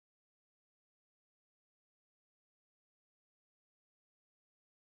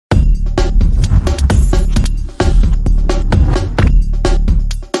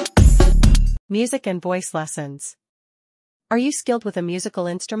Music and voice lessons. Are you skilled with a musical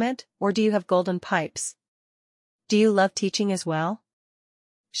instrument, or do you have golden pipes? Do you love teaching as well?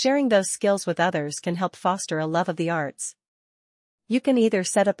 Sharing those skills with others can help foster a love of the arts. You can either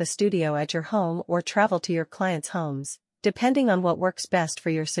set up a studio at your home or travel to your clients' homes, depending on what works best for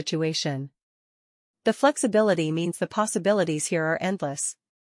your situation. The flexibility means the possibilities here are endless.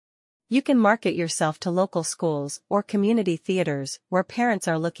 You can market yourself to local schools or community theaters where parents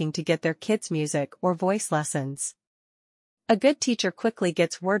are looking to get their kids music or voice lessons. A good teacher quickly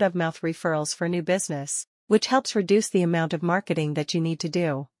gets word-of-mouth referrals for new business, which helps reduce the amount of marketing that you need to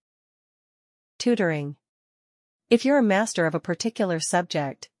do. Tutoring. If you're a master of a particular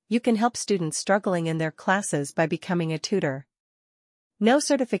subject, you can help students struggling in their classes by becoming a tutor. No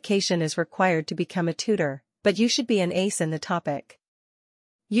certification is required to become a tutor, but you should be an ace in the topic.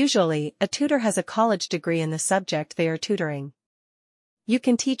 Usually, a tutor has a college degree in the subject they are tutoring. You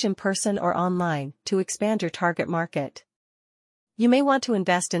can teach in person or online to expand your target market. You may want to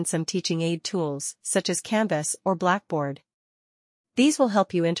invest in some teaching aid tools, such as Canvas or Blackboard. These will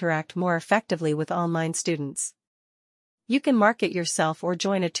help you interact more effectively with online students. You can market yourself or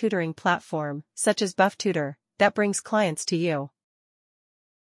join a tutoring platform, such as BuffTutor, that brings clients to you.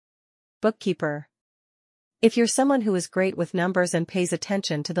 Bookkeeper. If you're someone who is great with numbers and pays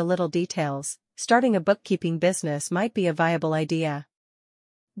attention to the little details, starting a bookkeeping business might be a viable idea.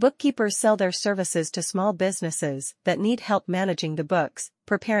 Bookkeepers sell their services to small businesses that need help managing the books,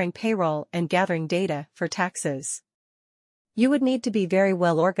 preparing payroll, and gathering data for taxes. You would need to be very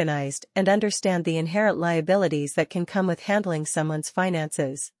well organized and understand the inherent liabilities that can come with handling someone's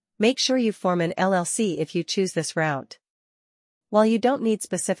finances. Make sure you form an LLC if you choose this route. While you don't need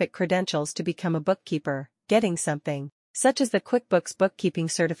specific credentials to become a bookkeeper, getting something, such as the QuickBooks bookkeeping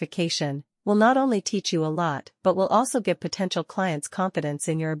certification, will not only teach you a lot but will also give potential clients confidence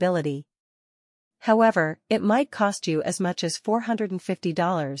in your ability. However, it might cost you as much as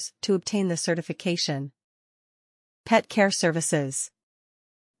 $450 to obtain the certification. Pet care services.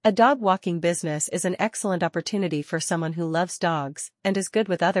 A dog walking business is an excellent opportunity for someone who loves dogs and is good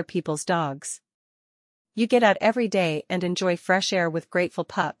with other people's dogs. You get out every day and enjoy fresh air with grateful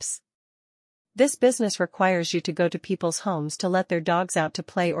pups. This business requires you to go to people's homes to let their dogs out to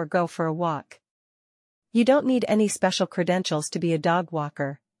play or go for a walk. You don't need any special credentials to be a dog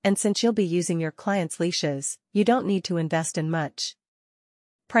walker, and since you'll be using your clients' leashes, you don't need to invest in much.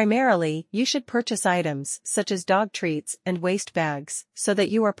 Primarily, you should purchase items such as dog treats and waste bags so that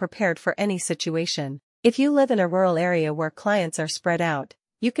you are prepared for any situation. If you live in a rural area where clients are spread out,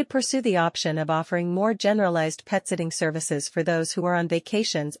 you could pursue the option of offering more generalized pet sitting services for those who are on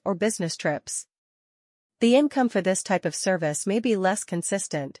vacations or business trips. The income for this type of service may be less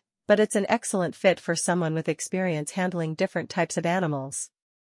consistent, but it's an excellent fit for someone with experience handling different types of animals.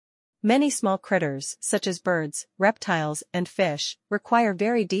 Many small critters, such as birds, reptiles, and fish, require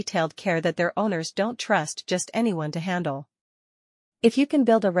very detailed care that their owners don't trust just anyone to handle. If you can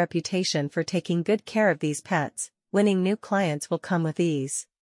build a reputation for taking good care of these pets, winning new clients will come with ease.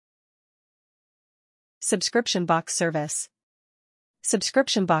 Subscription box service.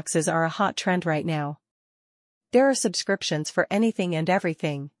 Subscription boxes are a hot trend right now. There are subscriptions for anything and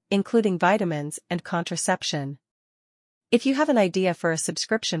everything, including vitamins and contraception. If you have an idea for a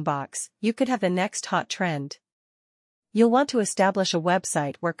subscription box, you could have the next hot trend. You'll want to establish a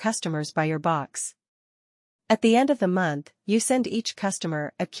website where customers buy your box. At the end of the month, you send each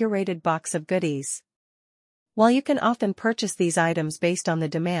customer a curated box of goodies. While you can often purchase these items based on the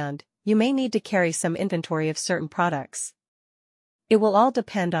demand, you may need to carry some inventory of certain products. It will all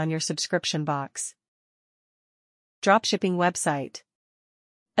depend on your subscription box. Dropshipping website.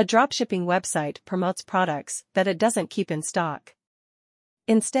 A dropshipping website promotes products that it doesn't keep in stock.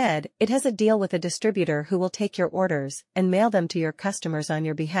 Instead, it has a deal with a distributor who will take your orders and mail them to your customers on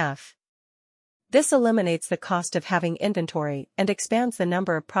your behalf. This eliminates the cost of having inventory and expands the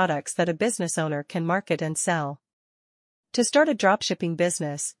number of products that a business owner can market and sell. To start a dropshipping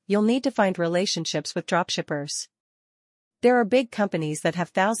business, you'll need to find relationships with dropshippers. There are big companies that have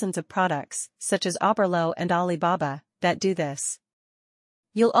thousands of products, such as Oberlo and Alibaba, that do this.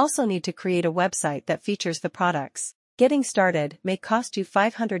 You'll also need to create a website that features the products. Getting started may cost you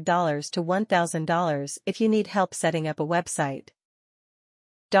 $500 to $1,000 if you need help setting up a website.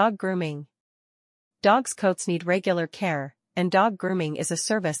 Dog grooming. Dogs' coats need regular care, and dog grooming is a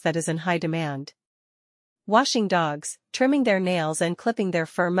service that is in high demand. Washing dogs, trimming their nails and clipping their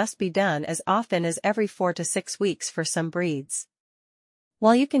fur must be done as often as every 4 to 6 weeks for some breeds.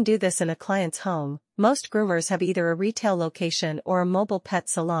 While you can do this in a client's home, most groomers have either a retail location or a mobile pet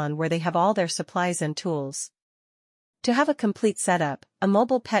salon where they have all their supplies and tools. To have a complete setup, a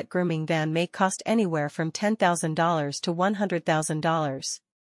mobile pet grooming van may cost anywhere from $10,000 to $100,000.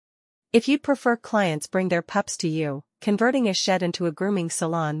 If you'd prefer clients bring their pups to you, converting a shed into a grooming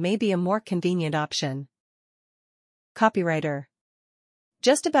salon may be a more convenient option. Copywriter.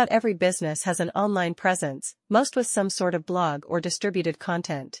 Just about every business has an online presence, most with some sort of blog or distributed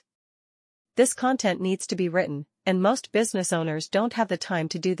content. This content needs to be written, and most business owners don't have the time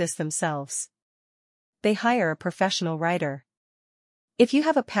to do this themselves. They hire a professional writer. If you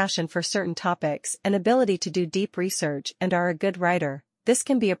have a passion for certain topics, an ability to do deep research, and are a good writer, this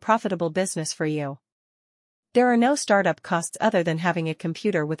can be a profitable business for you. There are no startup costs other than having a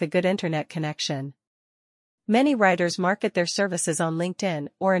computer with a good internet connection. Many writers market their services on LinkedIn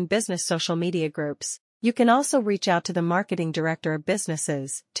or in business social media groups. You can also reach out to the marketing director of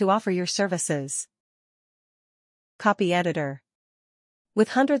businesses to offer your services. Copy editor. With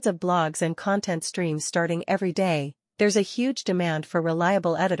hundreds of blogs and content streams starting every day, there's a huge demand for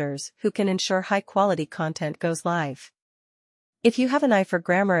reliable editors who can ensure high-quality content goes live. If you have an eye for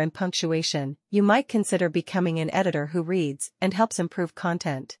grammar and punctuation, you might consider becoming an editor who reads and helps improve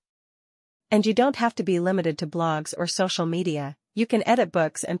content. And you don't have to be limited to blogs or social media, you can edit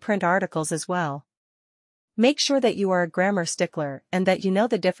books and print articles as well. Make sure that you are a grammar stickler and that you know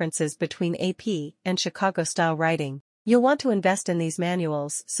the differences between AP and Chicago-style writing. You'll want to invest in these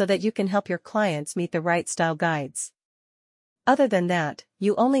manuals so that you can help your clients meet the right style guides. Other than that,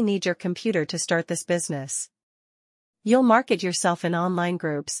 you only need your computer to start this business. You'll market yourself in online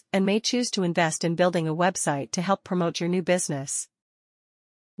groups and may choose to invest in building a website to help promote your new business.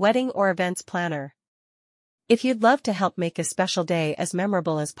 Wedding or events planner. If you'd love to help make a special day as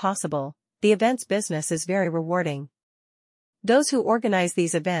memorable as possible, the events business is very rewarding. Those who organize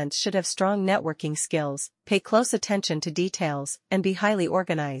these events should have strong networking skills, pay close attention to details, and be highly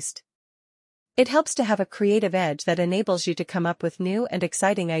organized. It helps to have a creative edge that enables you to come up with new and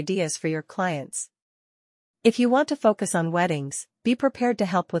exciting ideas for your clients. If you want to focus on weddings, be prepared to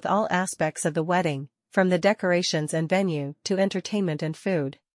help with all aspects of the wedding, from the decorations and venue to entertainment and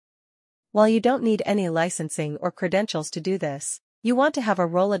food. While you don't need any licensing or credentials to do this, you want to have a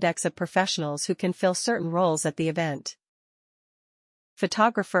Rolodex of professionals who can fill certain roles at the event.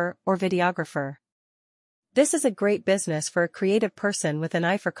 Photographer or videographer. This is a great business for a creative person with an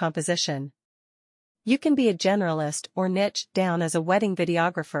eye for composition. You can be a generalist or niche down as a wedding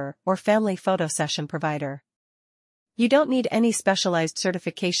videographer or family photo session provider. You don't need any specialized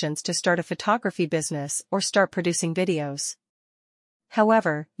certifications to start a photography business or start producing videos.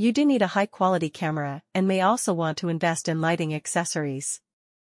 However, you do need a high-quality camera and may also want to invest in lighting accessories.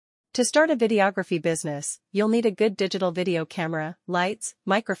 To start a videography business, you'll need a good digital video camera, lights,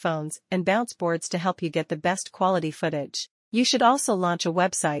 microphones, and bounce boards to help you get the best quality footage. You should also launch a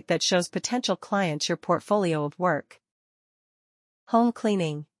website that shows potential clients your portfolio of work. Home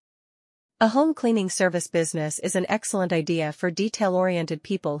cleaning. A home cleaning service business is an excellent idea for detail-oriented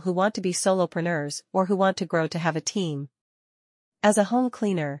people who want to be solopreneurs or who want to grow to have a team. As a home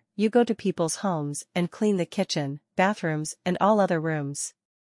cleaner, you go to people's homes and clean the kitchen, bathrooms, and all other rooms.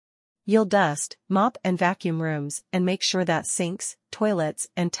 You'll dust, mop and vacuum rooms and make sure that sinks, toilets,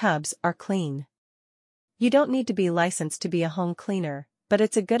 and tubs are clean. You don't need to be licensed to be a home cleaner, but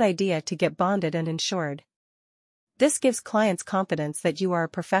it's a good idea to get bonded and insured. This gives clients confidence that you are a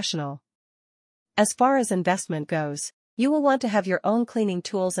professional. As far as investment goes, you will want to have your own cleaning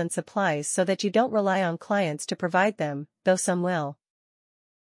tools and supplies so that you don't rely on clients to provide them, though some will.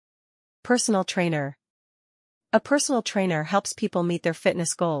 Personal trainer. A personal trainer helps people meet their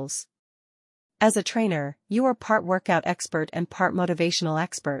fitness goals. As a trainer, you are part workout expert and part motivational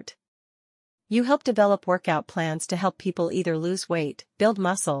expert. You help develop workout plans to help people either lose weight, build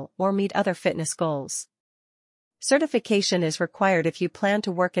muscle, or meet other fitness goals. Certification is required if you plan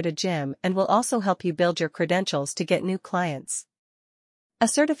to work at a gym and will also help you build your credentials to get new clients. A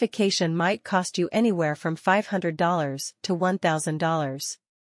certification might cost you anywhere from $500 to $1,000.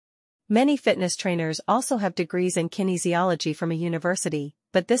 Many fitness trainers also have degrees in kinesiology from a university,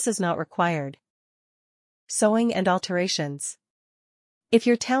 but this is not required. Sewing and alterations. If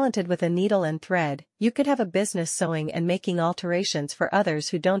you're talented with a needle and thread, you could have a business sewing and making alterations for others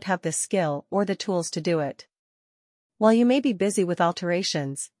who don't have the skill or the tools to do it. While you may be busy with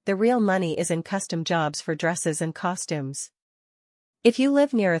alterations, the real money is in custom jobs for dresses and costumes. If you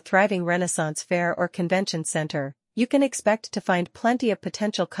live near a thriving Renaissance fair or convention center, you can expect to find plenty of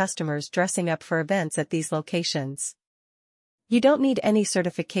potential customers dressing up for events at these locations. You don't need any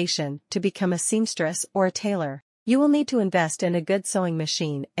certification to become a seamstress or a tailor. You will need to invest in a good sewing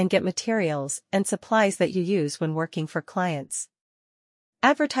machine and get materials and supplies that you use when working for clients.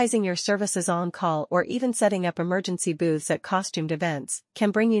 Advertising your services on call or even setting up emergency booths at costumed events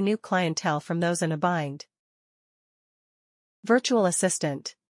can bring you new clientele from those in a bind. Virtual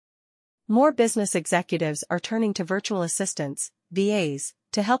assistant. More business executives are turning to virtual assistants, VAs,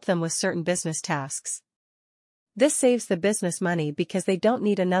 to help them with certain business tasks. This saves the business money because they don't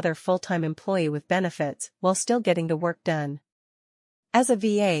need another full-time employee with benefits while still getting the work done. As a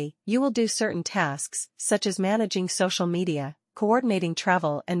VA, you will do certain tasks, such as managing social media, coordinating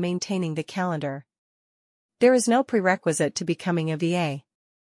travel and maintaining the calendar. There is no prerequisite to becoming a VA.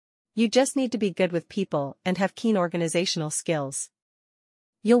 You just need to be good with people and have keen organizational skills.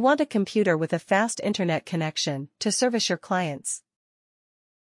 You'll want a computer with a fast internet connection to service your clients.